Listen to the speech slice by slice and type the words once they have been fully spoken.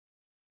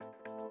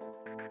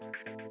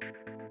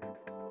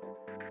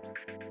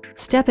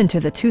Step into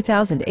the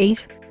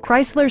 2008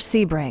 Chrysler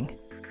Sebring.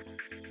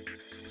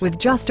 With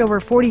just over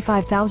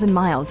 45,000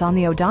 miles on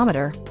the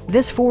odometer,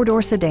 this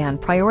four-door sedan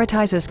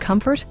prioritizes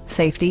comfort,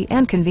 safety,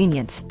 and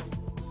convenience.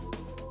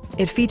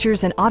 It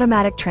features an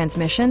automatic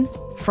transmission,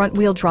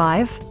 front-wheel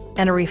drive,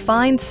 and a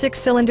refined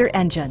six-cylinder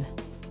engine.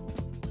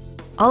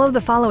 All of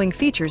the following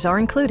features are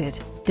included: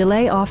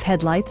 delay-off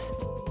headlights,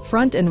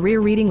 front and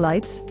rear reading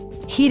lights,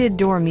 heated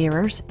door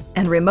mirrors,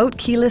 and remote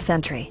keyless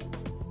entry.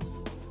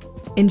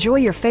 Enjoy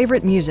your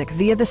favorite music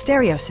via the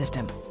stereo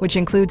system, which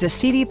includes a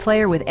CD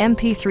player with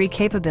MP3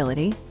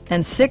 capability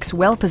and 6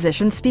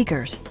 well-positioned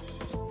speakers.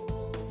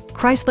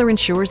 Chrysler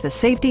ensures the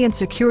safety and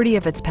security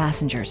of its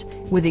passengers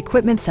with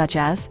equipment such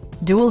as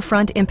dual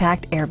front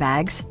impact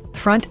airbags,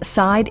 front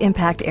side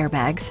impact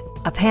airbags,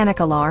 a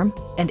panic alarm,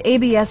 and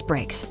ABS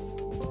brakes.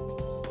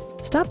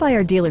 Stop by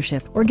our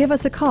dealership or give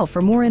us a call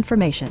for more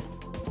information.